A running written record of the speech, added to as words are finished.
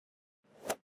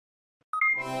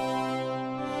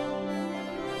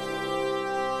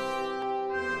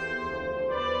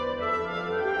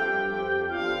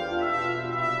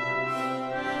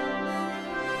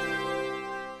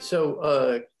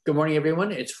Good morning,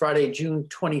 everyone. It's Friday, June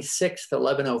 26th,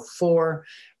 11:04.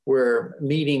 We're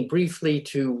meeting briefly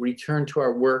to return to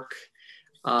our work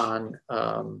on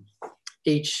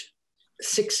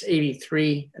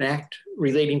H.683, an act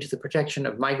relating to the protection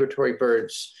of migratory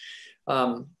birds.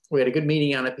 We had a good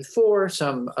meeting on it before.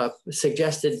 Some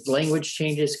suggested language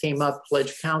changes came up.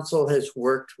 Pledge Council has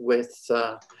worked with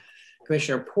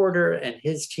Commissioner Porter and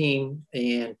his team,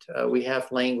 and we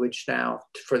have language now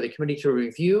for the committee to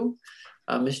review.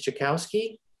 Ms.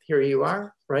 Jakowski, here you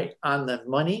are, right on the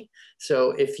money.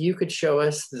 So if you could show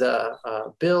us the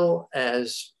bill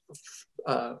as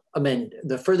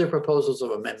the further proposals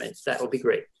of amendments, that would be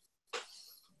great.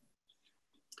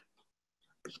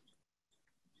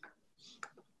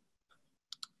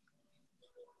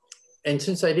 And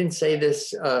since I didn't say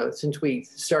this, since we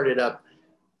started up,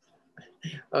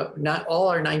 not all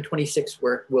our 926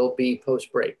 work will be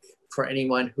post-break for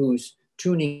anyone who's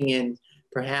tuning in,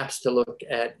 perhaps to look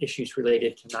at issues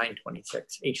related to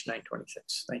 926,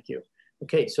 H926. Thank you.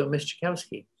 Okay, so Ms.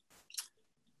 Jakowski.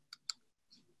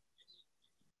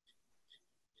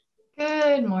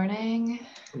 Good morning.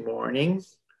 Good morning.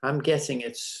 I'm guessing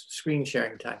it's screen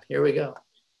sharing time. Here we go.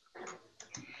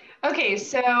 Okay,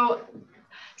 so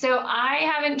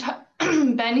I haven't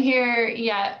been here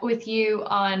yet with you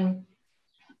on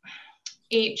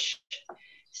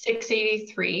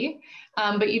H.683,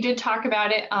 but you did talk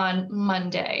about it on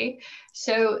Monday.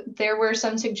 So there were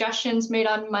some suggestions made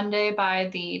on Monday by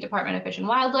the Department of Fish and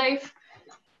Wildlife,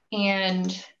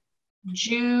 and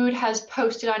Jude has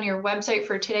posted on your website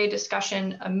for today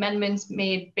discussion amendments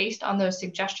made based on those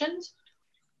suggestions.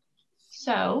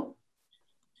 So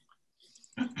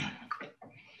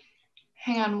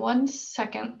hang on one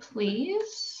second,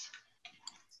 please.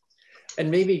 And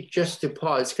maybe just to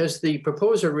pause, because the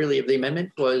proposer really of the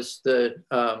amendment was the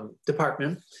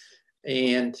department.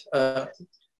 And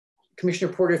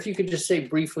Commissioner Porter, if you could just say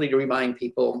briefly to remind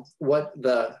people what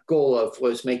the goal of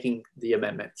was making the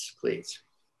amendments, please.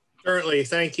 Certainly,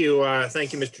 thank you,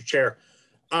 Mr. Chair.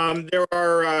 There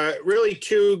are really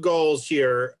two goals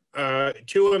here,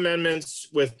 two amendments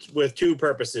with two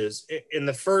purposes. In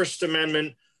the first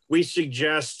amendment, we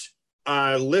suggest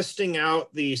listing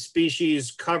out the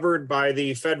species covered by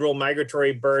the Federal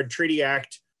Migratory Bird Treaty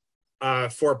Act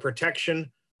for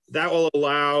protection. That will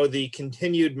allow the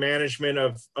continued management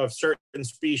of certain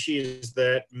species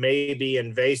that may be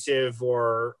invasive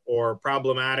or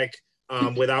problematic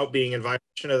without being in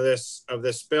violation of this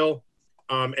bill,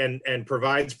 and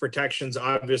provides protections,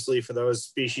 obviously, for those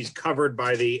species covered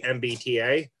by the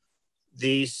MBTA.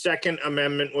 The second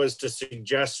amendment was to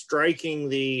suggest striking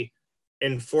the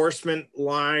enforcement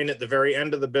line at the very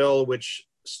end of the bill, which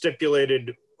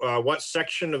stipulated what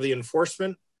section of the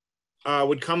enforcement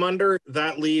would come under.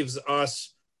 That leaves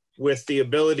us with the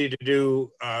ability to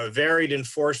do varied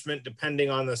enforcement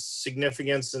depending on the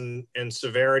significance and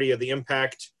severity of the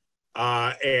impact,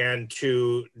 and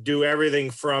to do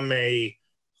everything from a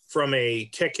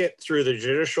ticket through the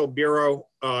Judicial Bureau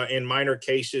in minor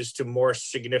cases to more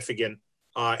significant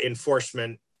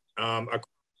enforcement,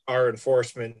 our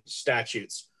enforcement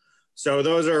statutes. So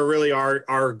those are really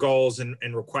our goals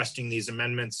in requesting these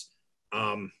amendments.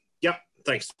 Yep,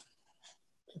 thanks.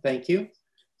 Thank you.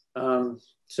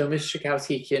 So Ms.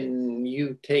 Jakowski, can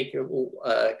you take,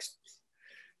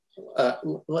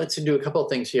 let's do a couple of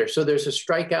things here. So there's a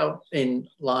strikeout in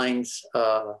lines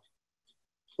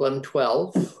 11,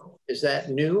 12. Is that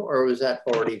new or was that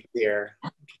already there?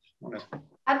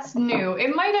 That's new.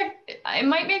 It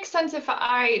might make sense if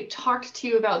I talked to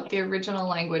you about the original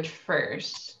language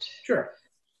first. Sure.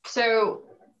 So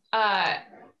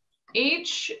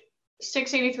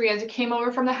H.683, as it came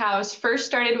over from the House, first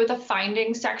started with a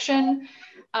finding section,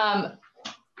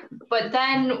 but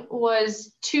then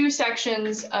was two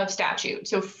sections of statute.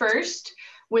 So first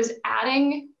was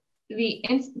adding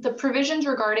the provisions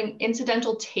regarding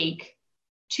incidental take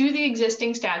to the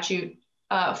existing statute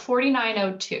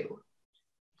 4902.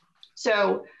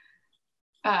 So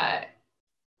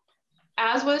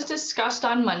as was discussed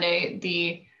on Monday,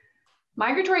 the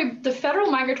Federal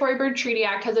Migratory Bird Treaty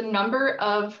Act has a number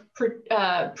of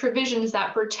provisions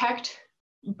that protect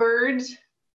birds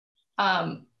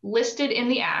listed in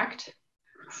the act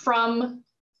from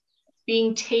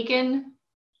being taken,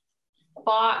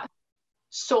 bought,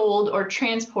 sold, or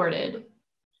transported.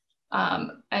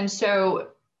 And so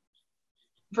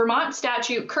Vermont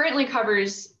statute currently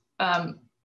covers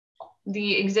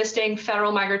the existing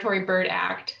Federal Migratory Bird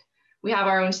Act. We have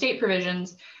our own state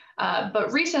provisions,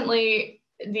 but recently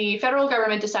the federal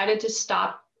government decided to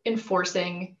stop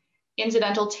enforcing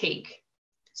incidental take.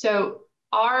 So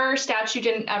our statute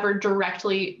didn't ever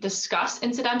directly discuss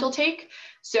incidental take.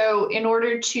 So in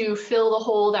order to fill the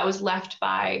hole that was left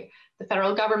by the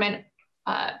federal government,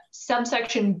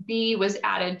 subsection B was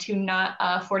added to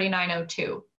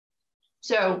 4902.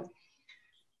 So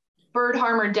bird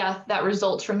harm or death that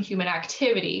results from human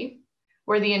activity,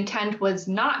 where the intent was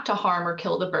not to harm or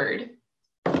kill the bird,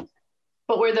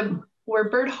 but where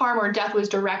bird harm or death was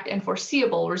direct and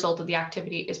foreseeable result of the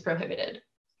activity is prohibited.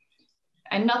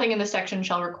 And nothing in this section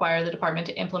shall require the department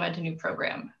to implement a new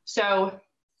program. So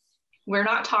we're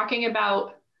not talking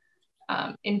about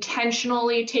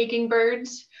intentionally taking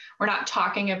birds. We're not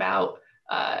talking about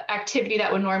activity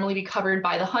that would normally be covered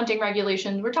by the hunting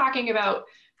regulations. We're talking about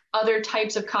other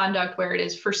types of conduct where it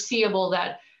is foreseeable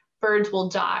that birds will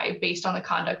die based on the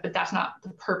conduct, but that's not the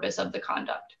purpose of the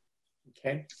conduct.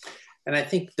 Okay. And I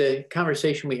think the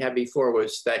conversation we had before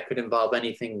was that could involve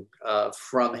anything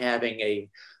from having a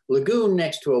lagoon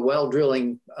next to a well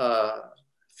drilling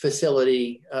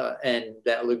facility, and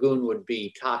that lagoon would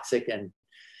be toxic and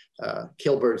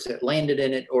kill birds that landed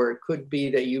in it, or it could be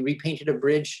that you repainted a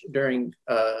bridge during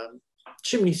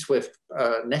chimney swift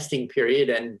nesting period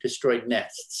and destroyed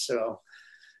nests. So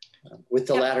with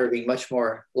the latter being much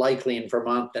more likely in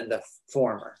Vermont than the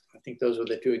former. I think those were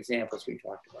the two examples we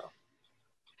talked about.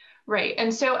 Right,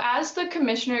 and so as the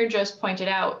commissioner just pointed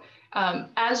out,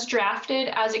 as drafted,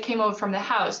 as it came over from the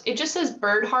House, it just says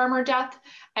bird harm or death,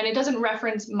 and it doesn't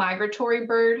reference migratory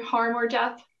bird harm or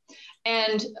death.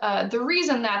 And the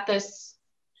reason that this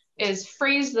is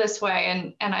phrased this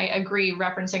way, and I agree,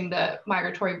 referencing the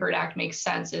Migratory Bird Act makes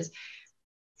sense, is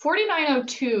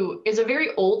 4902 is a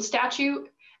very old statute,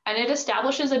 and it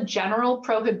establishes a general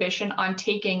prohibition on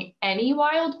taking any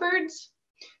wild birds.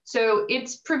 So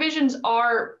its provisions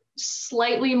are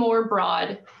slightly more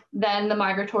broad than the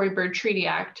Migratory Bird Treaty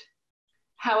Act.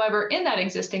 However, in that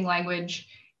existing language,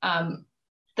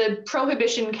 the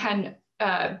prohibition can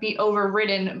be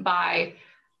overridden by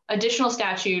additional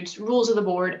statutes, rules of the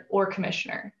board, or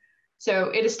commissioner. So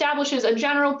it establishes a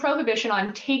general prohibition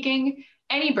on taking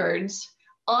any birds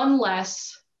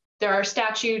unless there are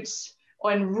statutes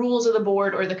and rules of the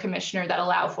board or the commissioner that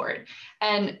allow for it.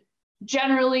 And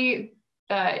generally,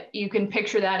 you can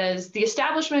picture that as the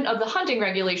establishment of the hunting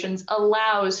regulations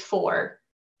allows for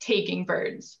taking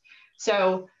birds.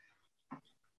 So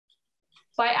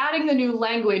by adding the new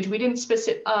language, we didn't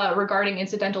regarding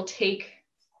incidental take,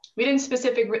 we didn't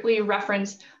specifically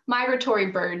reference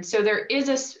migratory birds. So there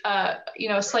is a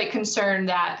slight concern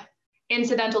that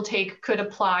incidental take could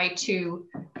apply to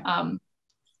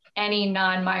any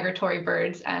non-migratory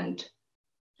birds. And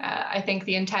I think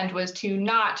the intent was to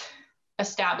not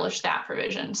establish that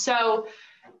provision. So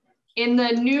in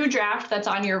the new draft that's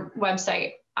on your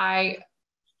website, I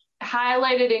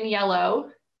highlighted in yellow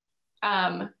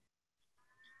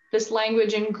this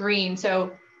language in green.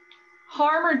 So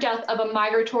harm or death of a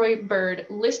migratory bird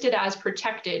listed as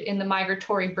protected in the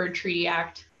Migratory Bird Treaty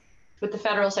Act with the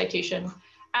federal citation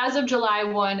as of July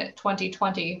 1,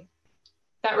 2020,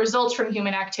 that results from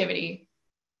human activity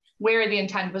where the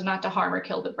intent was not to harm or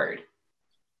kill the bird.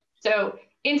 So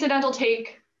incidental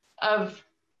take of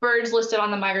birds listed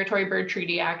on the Migratory Bird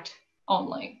Treaty Act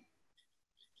only.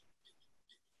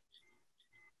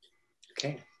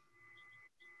 Okay.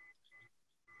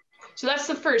 So that's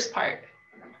the first part.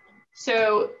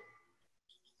 So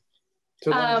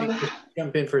let me just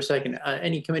jump in for a second.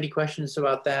 Any committee questions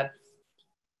about that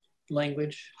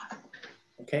language?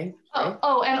 Okay.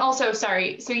 Oh, and also,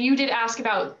 sorry. So you did ask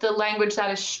about the language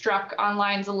that is struck on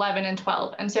lines 11 and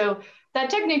 12. And so that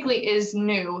technically is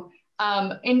new.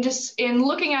 In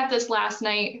looking at this last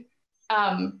night,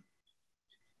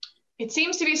 it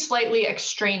seems to be slightly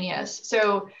extraneous.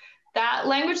 So that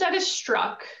language that is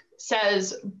struck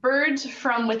says birds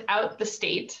from without the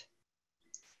state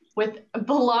with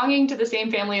belonging to the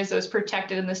same family as those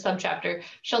protected in this subchapter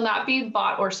shall not be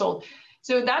bought or sold.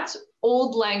 So that's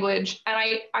old language, and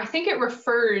I think it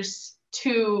refers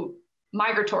to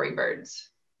migratory birds.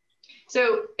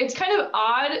 So it's kind of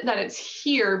odd that it's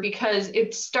here because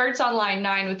it starts on line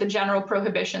 9 with the general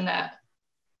prohibition that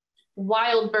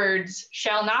wild birds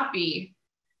shall not be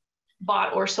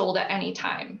bought or sold at any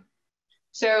time.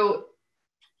 So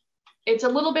it's a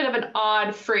little bit of an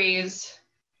odd phrase.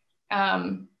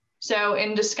 So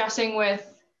in discussing with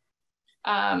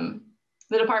the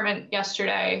department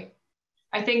yesterday,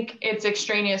 I think it's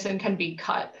extraneous and can be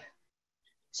cut.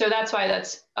 So that's why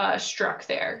that's struck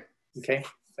there. Okay,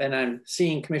 and I'm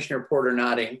seeing Commissioner Porter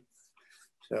nodding.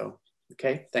 So,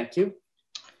 okay, thank you.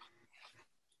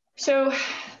 So,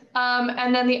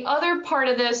 and then the other part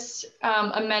of this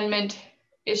amendment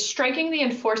is striking the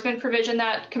enforcement provision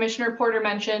that Commissioner Porter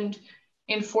mentioned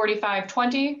in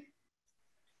 4520.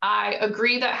 I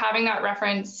agree that having that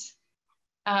reference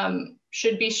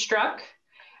should be struck.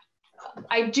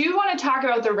 I do want to talk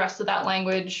about the rest of that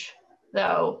language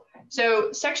though.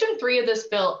 So section 3 of this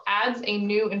bill adds a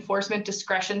new enforcement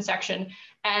discretion section,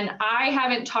 and I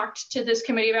haven't talked to this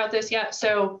committee about this yet.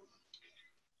 So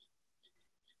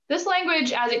this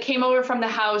language, as it came over from the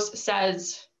House,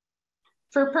 says,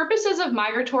 for purposes of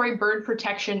migratory bird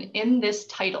protection in this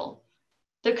title,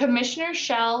 the commissioner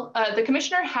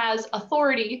has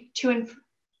authority to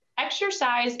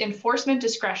exercise enforcement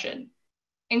discretion,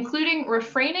 including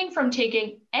refraining from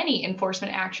taking any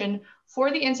enforcement action for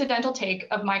the incidental take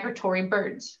of migratory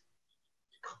birds.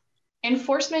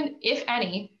 Enforcement, if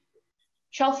any,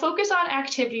 shall focus on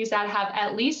activities that have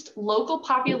at least local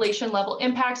population level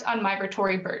impacts on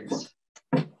migratory birds.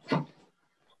 And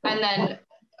then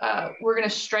we're going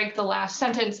to strike the last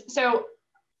sentence. So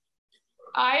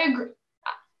I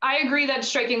agree that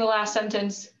striking the last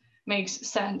sentence makes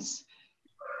sense.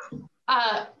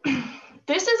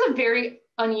 This is a very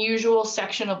unusual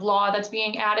section of law that's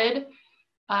being added.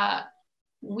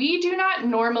 We do not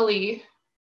normally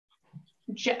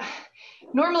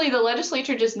the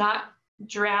legislature does not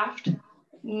draft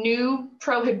new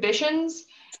prohibitions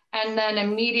and then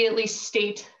immediately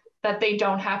state that they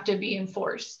don't have to be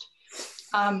enforced.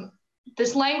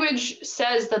 This language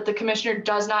says that the commissioner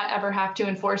does not ever have to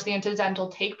enforce the incidental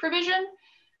take provision.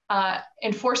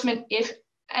 Enforcement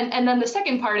and then the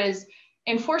second part is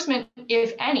enforcement,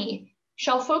 if any,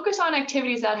 shall focus on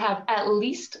activities that have at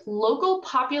least local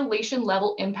population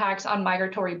level impacts on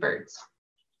migratory birds.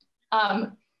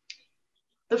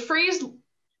 The phrase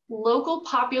local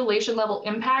population level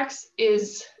impacts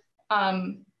is,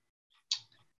 I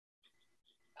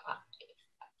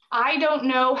don't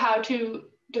know how to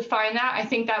define that. I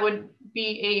think that would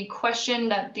be a question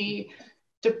that the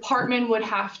department would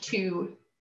have to,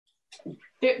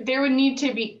 there would need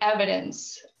to be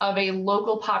evidence of a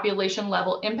local population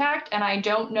level impact, and I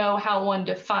don't know how one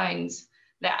defines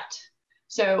that.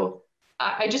 So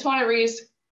I just want to raise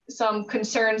some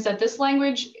concerns that this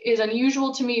language is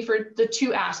unusual to me for the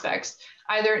two aspects.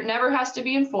 Either it never has to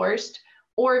be enforced,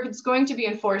 or if it's going to be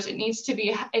enforced, it needs to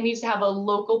have a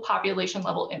local population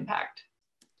level impact.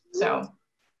 So.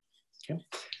 Okay.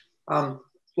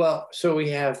 Well, so we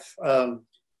have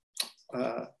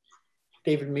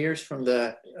David Mears from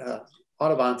the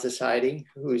Audubon Society,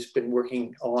 who's been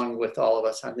working along with all of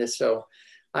us on this. So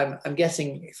I'm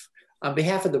guessing on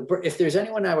behalf of if there's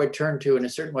anyone I would turn to in a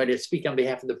certain way to speak on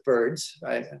behalf of the birds,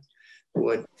 I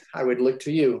would look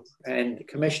to you and the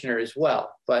commissioner as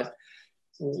well. But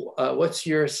what's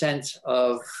your sense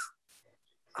of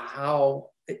how,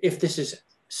 if this is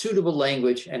suitable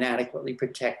language and adequately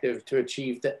protective to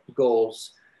achieve the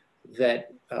goals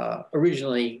that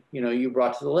originally, you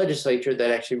brought to the legislature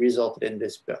that actually resulted in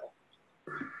this bill?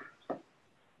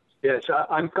 Yes,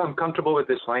 I'm comfortable with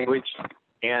this language,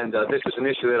 and this is an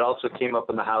issue that also came up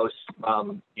in the House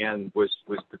and was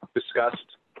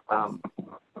discussed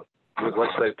with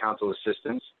Legislative Council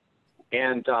assistance.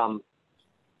 And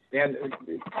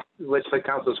Legislative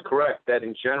Council is correct that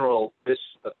in general, this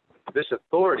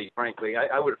authority, frankly,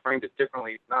 I would have framed it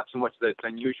differently, not so much that it's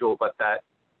unusual, but that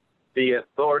the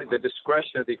authority, the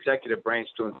discretion of the executive branch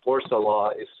to enforce the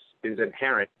law is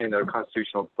inherent in their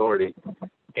constitutional authority,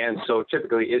 and so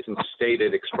typically isn't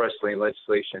stated expressly in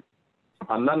legislation.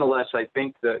 Nonetheless, I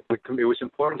think that it was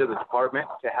important to the department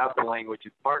to have the language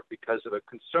in part because of a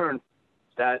concern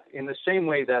that in the same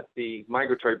way that the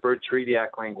Migratory Bird Treaty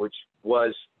Act language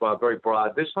was very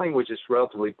broad, this language is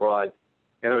relatively broad,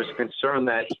 and there was a concern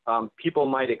that people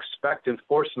might expect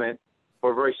enforcement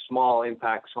for very small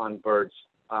impacts on birds.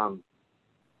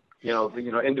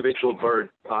 Individual bird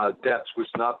deaths was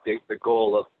not the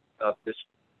goal of this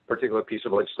particular piece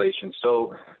of legislation.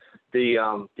 So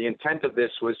the intent of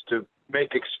this was to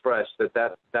make express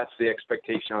that's the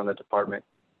expectation on the department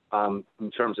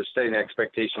in terms of setting the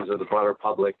expectations of the broader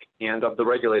public and of the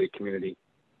regulated community.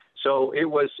 So it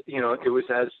was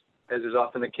as is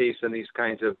often the case in these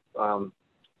kinds of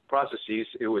processes,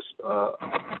 it was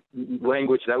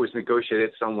language that was negotiated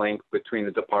at some length between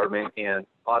the department and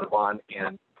Audubon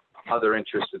and other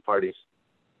interested parties.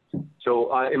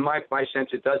 So in my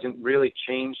sense, it doesn't really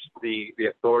change the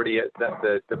authority that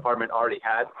the department already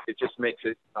had. It just makes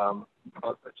it an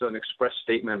express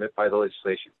statement by the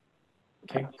legislation.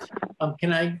 Okay.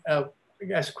 Can I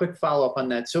ask a quick follow-up on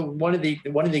that? So one of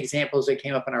the examples that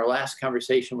came up in our last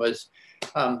conversation was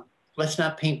let's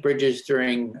not paint bridges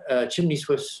during chimney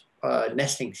swifts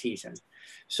nesting season.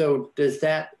 So does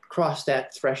that cross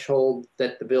that threshold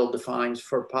that the bill defines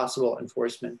for possible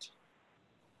enforcement?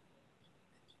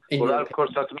 Well, that, of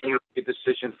course, ultimately a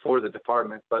decision for the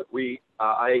department, but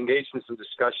I engaged in some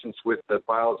discussions with the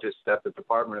biologists at the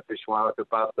Department of Fish and Wildlife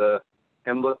about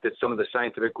and looked at some of the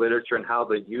scientific literature and how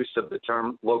the use of the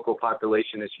term local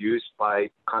population is used by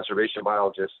conservation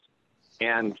biologists.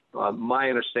 And my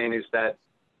understanding is that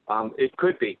it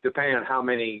could be, depending on how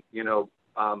many,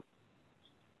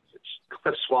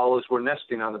 cliff swallows were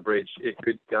nesting on the bridge, it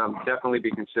could definitely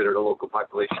be considered a local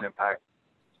population impact.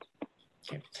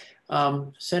 Okay.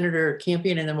 Senator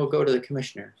Campion, and then we'll go to the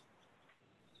commissioner.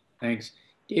 Thanks.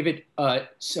 David,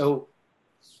 so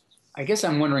I guess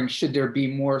I'm wondering, should there be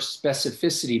more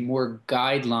specificity, more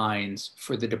guidelines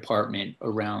for the department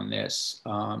around this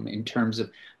in terms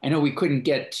of, I know we couldn't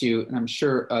get to, and I'm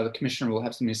sure the commissioner will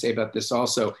have something to say about this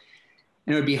also,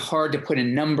 and it would be hard to put a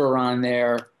number on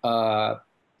there,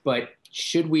 but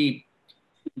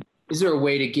is there a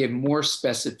way to give more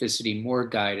specificity, more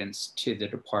guidance to the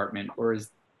department, or is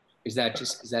that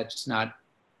just not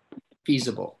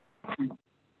feasible?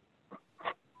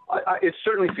 It's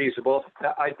certainly feasible.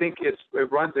 I think it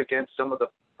runs against some of the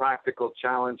practical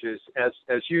challenges,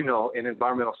 as you know, in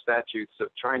environmental statutes, of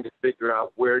trying to figure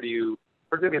out where do you,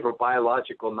 particularly for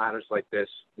biological matters like this,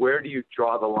 where do you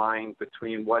draw the line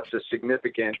between what's a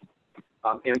significant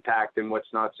impact and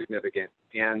what's not significant?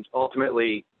 And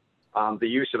ultimately, the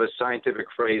use of a scientific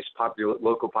phrase,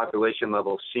 local population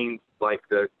level, seemed like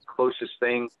the closest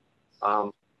thing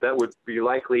that would be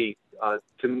likely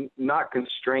to not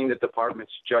constrain the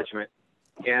department's judgment.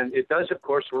 And it does, of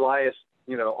course, rely,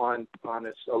 on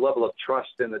a level of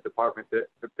trust in the department to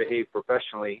behave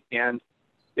professionally. And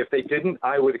if they didn't,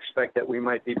 I would expect that we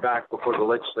might be back before the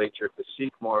legislature to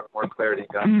seek more clarity.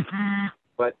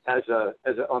 But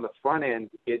on the front end,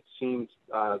 it seems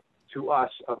to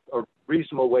us a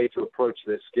reasonable way to approach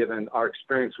this, given our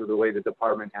experience with the way the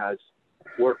department has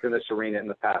worked in this arena in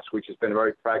the past, which has been a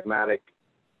very pragmatic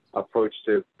approach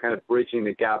to kind of bridging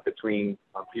the gap between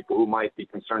people who might be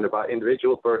concerned about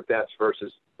individual bird deaths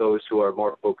versus those who are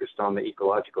more focused on the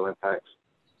ecological impacts.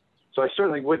 So I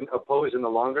certainly wouldn't oppose in the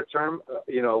longer term,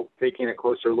 taking a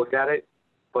closer look at it.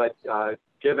 But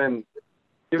given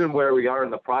where we are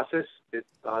in the process,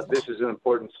 this is an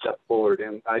important step forward,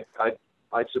 and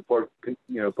I'd support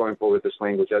going forward with this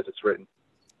language as it's written.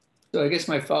 So I guess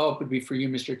my follow-up would be for you,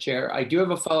 Mr. Chair. I do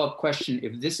have a follow-up question.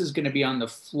 If this is going to be on the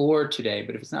floor today,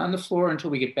 but if it's not on the floor until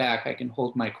we get back, I can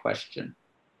hold my question.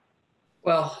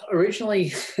 Well,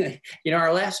 originally,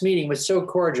 our last meeting was so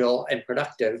cordial and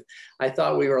productive. I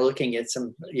thought we were looking at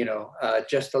some,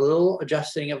 just a little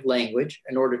adjusting of language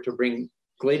in order to bring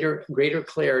greater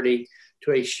clarity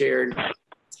to a shared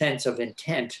sense of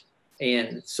intent.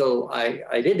 And so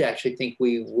I did actually think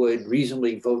we would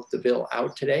reasonably vote the bill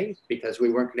out today, because we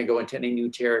weren't going to go into any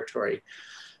new territory.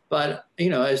 But,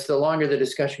 as the longer the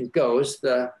discussion goes,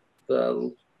 the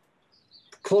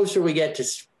closer we get to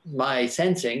my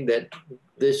sensing that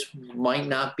this might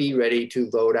not be ready to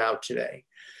vote out today.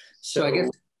 So I guess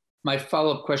my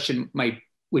follow-up question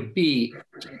would be,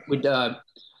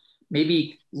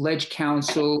 maybe Ledge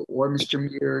Council or Mr.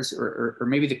 Mears or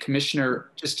maybe the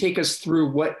commissioner just take us through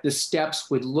what the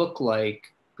steps would look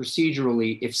like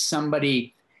procedurally if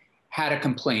somebody had a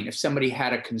complaint, if somebody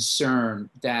had a concern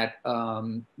that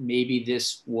maybe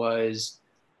this was,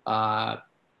 that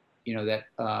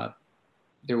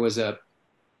there was a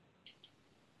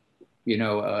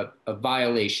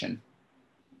violation.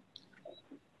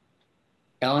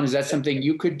 Ellen, is that something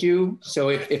you could do? So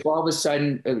if all of a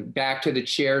sudden, back to the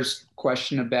chair's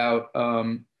question about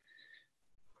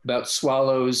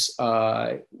swallows,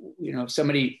 if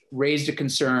somebody raised a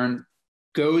concern,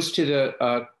 goes to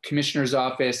the commissioner's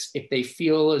office, if they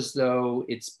feel as though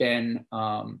it's been,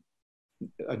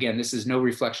 again, this is no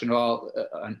reflection at all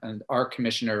on our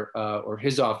commissioner or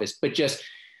his office, but just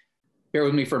bear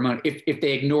with me for a moment. If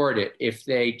they ignored it, if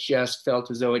they just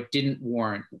felt as though it didn't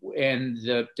warrant, and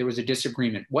there was a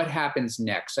disagreement, what happens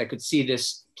next? I could see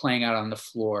this playing out on the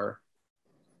floor.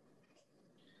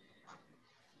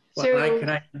 Well, can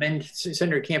I amend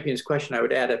Senator Campion's question? I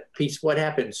would add a piece, what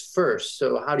happens first?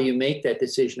 So how do you make that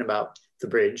decision about the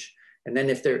bridge? And then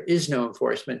if there is no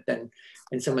enforcement, then,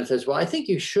 and someone says, well, I think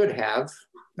you should have,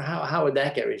 how would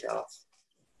that get resolved?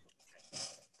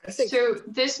 So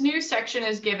this new section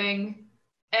is giving,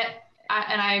 and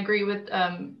I agree with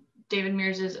David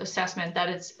Mears' assessment that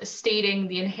it's stating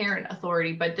the inherent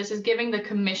authority, but this is giving the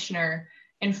commissioner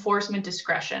enforcement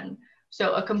discretion.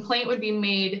 So a complaint would be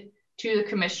made to the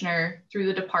commissioner through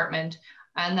the department,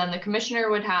 and then the commissioner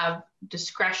would have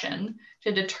discretion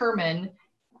to determine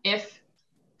if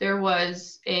there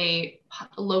was a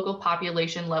local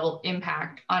population level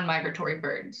impact on migratory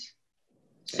birds.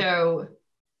 So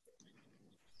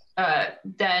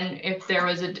then if there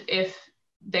was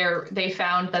they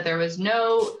found that there was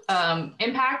no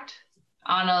impact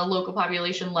on a local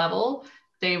population level,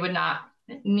 they would not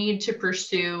need to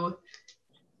pursue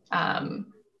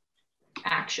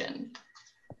action.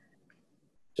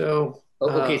 So,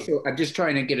 okay, so I'm just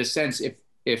trying to get a sense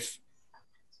if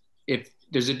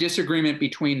there's a disagreement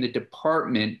between the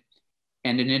department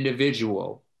and an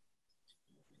individual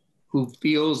who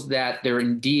feels that there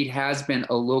indeed has been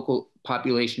a local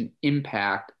population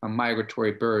impact on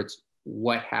migratory birds,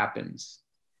 what happens?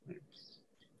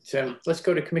 So let's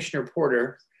go to Commissioner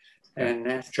Porter and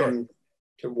ask Sure. him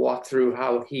to walk through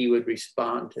how he would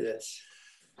respond to this.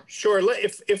 Sure.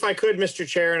 If I could, Mr.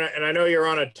 Chair, and I know you're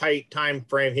on a tight time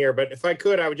frame here, but if I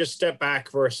could, I would just step back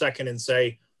for a second and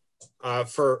say,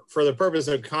 for the purpose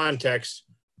of context,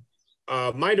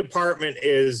 my department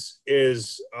is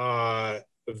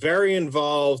very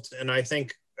involved, and I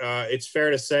think it's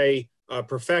fair to say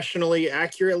professionally,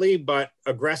 accurately, but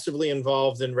aggressively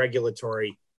involved in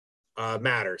regulatory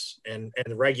matters and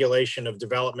regulation of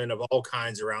development of all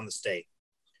kinds around the state.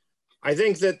 I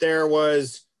think that there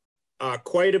was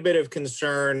quite a bit of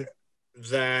concern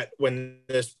that when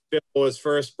this bill was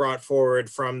first brought forward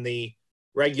from the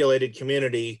regulated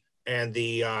community and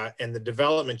the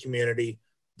development community,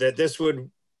 that this would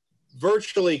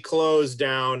virtually close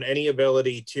down any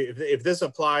ability to, if this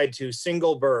applied to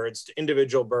single birds, to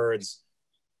individual birds,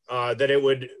 that it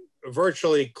would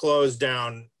virtually close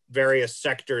down various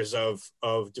sectors of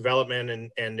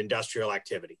development and industrial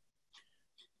activity.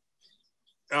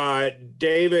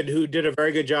 David, who did a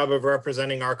very good job of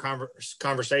representing our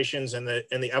conversations and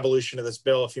the evolution of this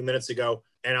bill a few minutes ago,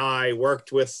 and I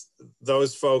worked with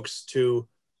those folks to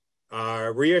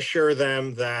reassure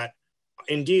them that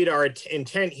indeed our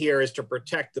intent here is to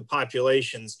protect the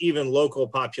populations, even local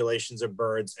populations of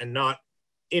birds, and not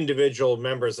individual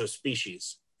members of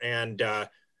species. And I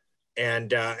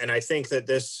think that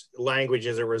this language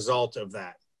is a result of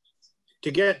that.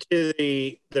 To get to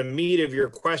the meat of your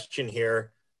question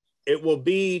here, it will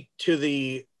be to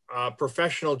the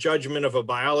professional judgment of a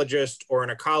biologist or an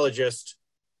ecologist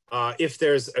if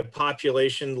there's a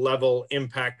population level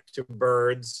impact to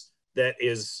birds that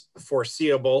is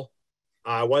foreseeable,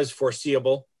 was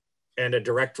foreseeable, and a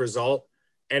direct result.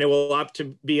 And it will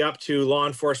be up to law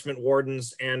enforcement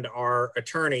wardens and our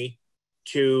attorney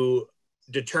to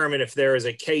determine if there is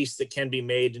a case that can be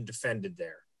made and defended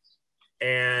there.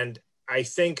 And I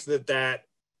think that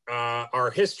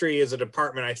our history as a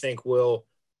department, I think, will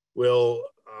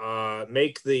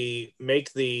make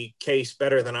the case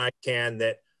better than I can,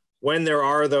 that when there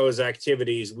are those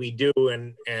activities, we do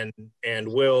and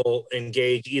will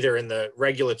engage either in the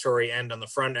regulatory end on the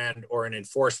front end or in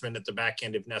enforcement at the back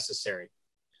end if necessary.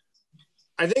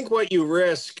 I think what you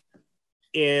risk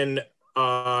in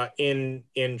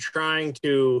trying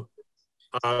to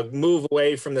move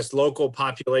away from this local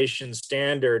population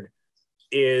standard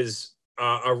is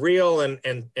a real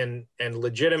and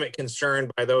legitimate concern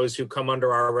by those who come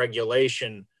under our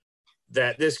regulation,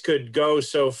 that this could go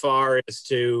so far as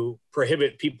to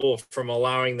prohibit people from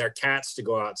allowing their cats to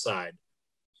go outside,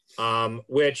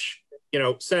 which, you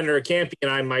know, Senator Campy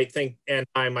and I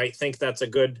might think that's a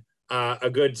good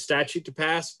statute to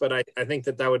pass, but I think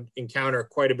that would encounter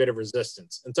quite a bit of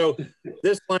resistance. And so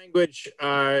this language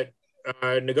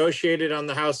negotiated on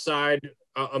the House side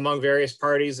among various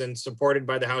parties and supported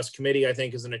by the House committee, I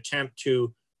think, is an attempt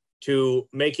to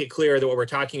make it clear that what we're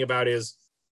talking about is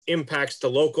impacts to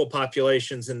local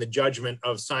populations in the judgment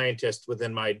of scientists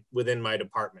within my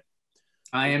department.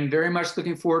 I am very much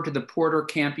looking forward to the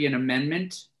Porter-Campion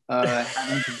amendment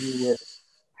having to do with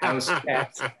house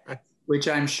cats, which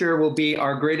I'm sure will be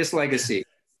our greatest legacy.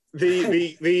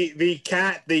 The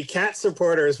cat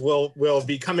supporters will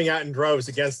be coming out in droves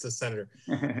against the senator.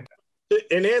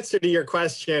 In answer to your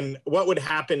question, what would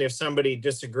happen if somebody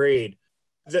disagreed?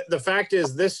 The fact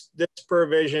is, this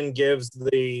provision gives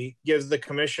the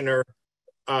commissioner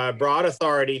broad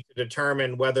authority to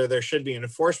determine whether there should be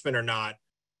enforcement or not.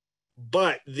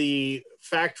 But the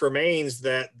fact remains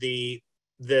that the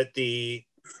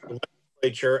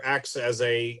legislature acts as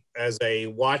a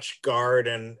watch guard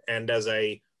and as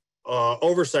a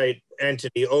oversight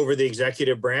entity over the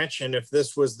executive branch. And if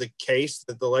this was the case,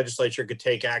 that the legislature could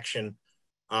take action,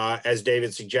 as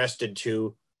David suggested,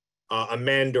 to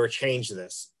amend or change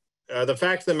this. The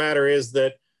fact of the matter is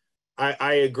that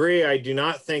I agree. I do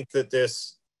not think that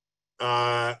this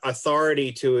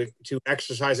authority to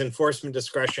exercise enforcement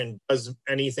discretion does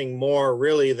anything more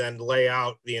really than lay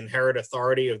out the inherent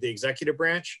authority of the executive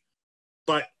branch.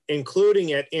 But including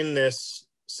it in this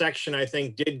section, I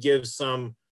think, did give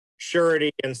some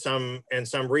surety and some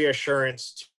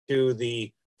reassurance to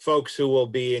the folks who will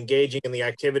be engaging in the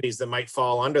activities that might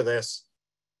fall under this,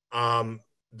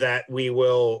 that we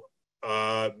will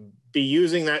be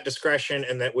using that discretion,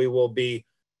 and that we will be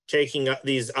taking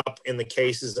these up in the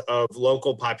cases of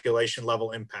local population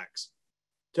level impacts.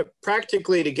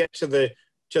 Practically, to get to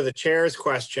the chair's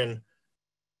question,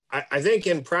 I think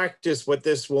in practice what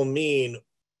this will mean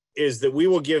is that we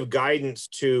will give guidance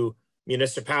to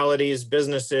municipalities,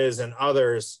 businesses, and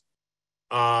others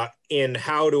in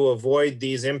how to avoid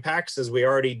these impacts, as we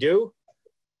already do.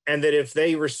 And that if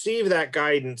they receive that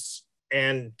guidance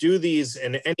and do these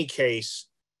in any case,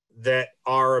 that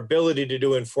our ability to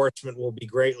do enforcement will be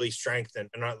greatly strengthened,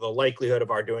 and the likelihood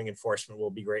of our doing enforcement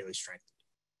will be greatly strengthened.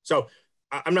 So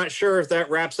I'm not sure if that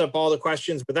wraps up all the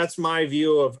questions, but that's my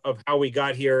view of how we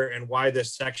got here and why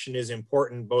this section is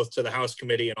important, both to the House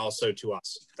committee and also to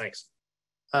us. Thanks.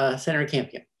 Senator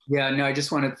Campion. Yeah, no, I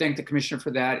just want to thank the commissioner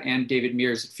for that, and David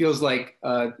Mears. It feels like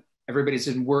everybody's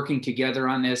been working together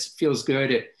on this. It feels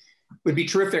good. It would be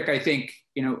terrific, I think,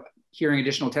 hearing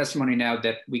additional testimony now,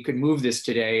 that we could move this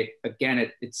today. Again,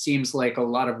 it seems like a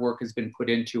lot of work has been put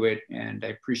into it, and I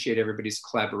appreciate everybody's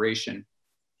collaboration.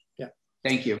 Yeah.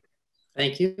 Thank you.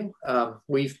 Thank you.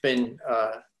 We've been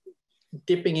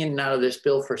dipping in and out of this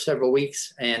bill for several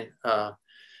weeks, and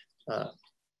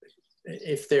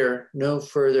if there are no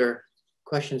further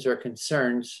questions or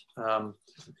concerns,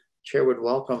 Chair would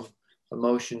welcome a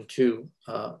motion to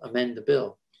amend the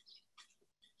bill.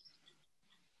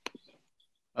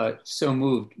 So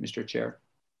moved, Mr. Chair.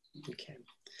 Okay.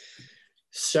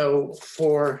 So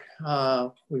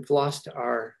we've lost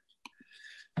our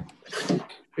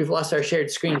shared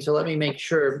screen. So let me make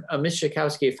sure, Ms.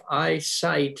 Tchaikovsky, if I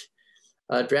cite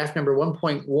draft number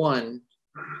 1.1,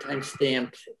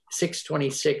 timestamped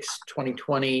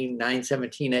 6/26/2020,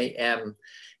 9:17 a.m.,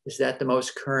 is that the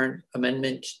most current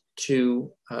amendment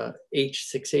to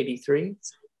H.683?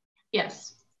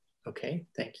 Yes. Okay,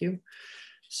 thank you.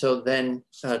 So then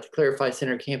to clarify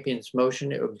Senator Campion's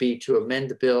motion, it would be to amend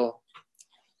the bill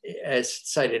as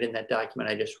cited in that document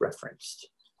I just referenced.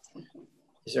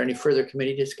 Is there any further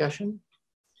committee discussion?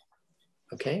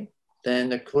 Okay, then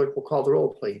the clerk will call the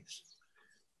roll, please.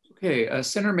 Okay,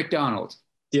 Senator McDonald.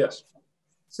 Yes.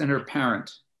 Senator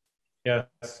Parent. Yes.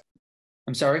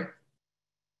 I'm sorry?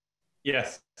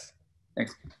 Yes.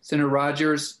 Thanks. Senator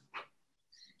Rogers.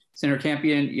 Senator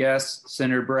Campion, yes.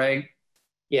 Senator Bray.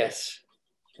 Yes.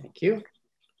 Thank you.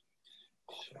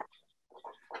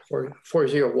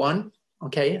 401.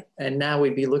 Okay, and now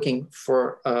we'd be looking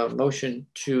for a motion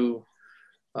to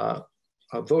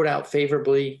vote out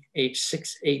favorably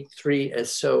H.683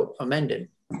 as so amended.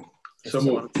 So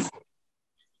moved.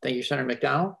 Thank you, Senator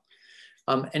McDonald.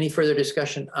 Any further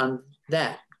discussion on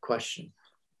that question?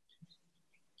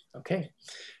 Okay,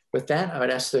 with that, I would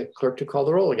ask the clerk to call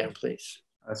the roll again, please.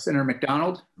 Senator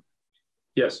McDonald.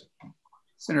 Yes.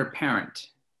 Senator Parent.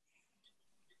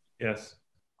 Yes.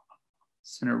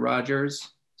 Senator Rogers.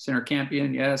 Senator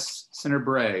Campion, yes. Senator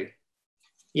Bray.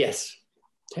 Yes.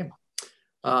 Okay.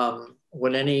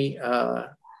 Would any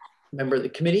member of the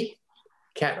committee,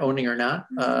 cat owning or not,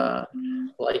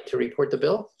 like to report the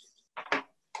bill?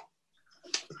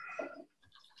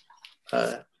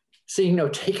 Seeing no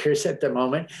takers at the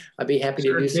moment, I'd be happy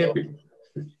to do so.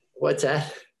 What's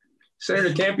that?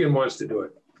 Senator Campion wants to do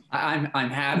it. I'm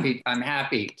happy. I'm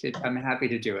happy to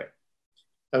do it.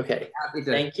 Okay.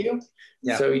 Thank you.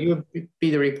 Yeah. So you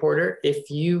be the reporter.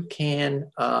 If you can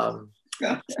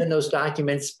send those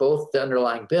documents, both the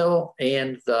underlying bill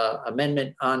and the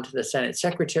amendment, on to the Senate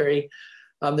Secretary,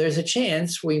 there's a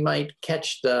chance we might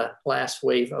catch the last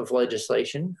wave of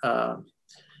legislation,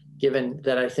 given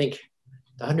that I think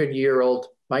the 100-year-old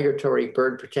Migratory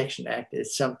Bird Protection Act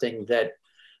is something that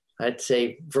I'd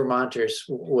say Vermonters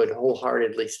would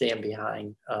wholeheartedly stand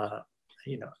behind,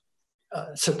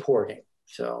 supporting.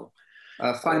 So,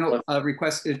 final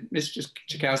request: Ms.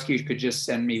 Tchaikovsky could just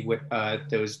send me with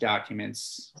those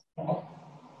documents.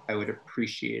 I would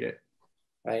appreciate it.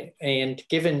 Right, and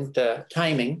given the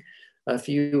timing, if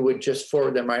you would just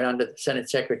forward them right on to the Senate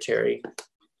Secretary,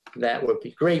 that would be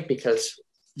great, because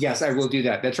yes, I will do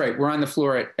that. That's right. We're on the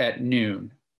floor at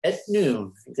noon. At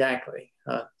noon, exactly.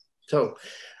 So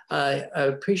I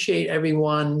appreciate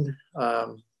everyone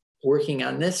working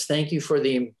on this. Thank you for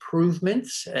the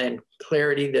improvements and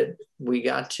clarity that we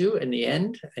got to in the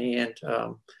end, and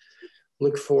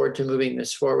look forward to moving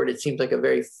this forward. It seems like a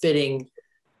very fitting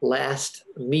last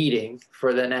meeting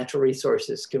for the Natural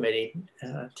Resources Committee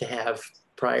to have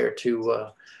prior to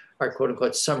our quote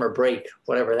unquote summer break,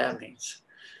 whatever that means.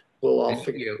 We'll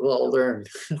all learn.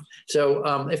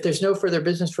 So if there's no further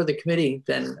business for the committee,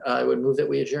 then I would move that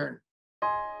we adjourn.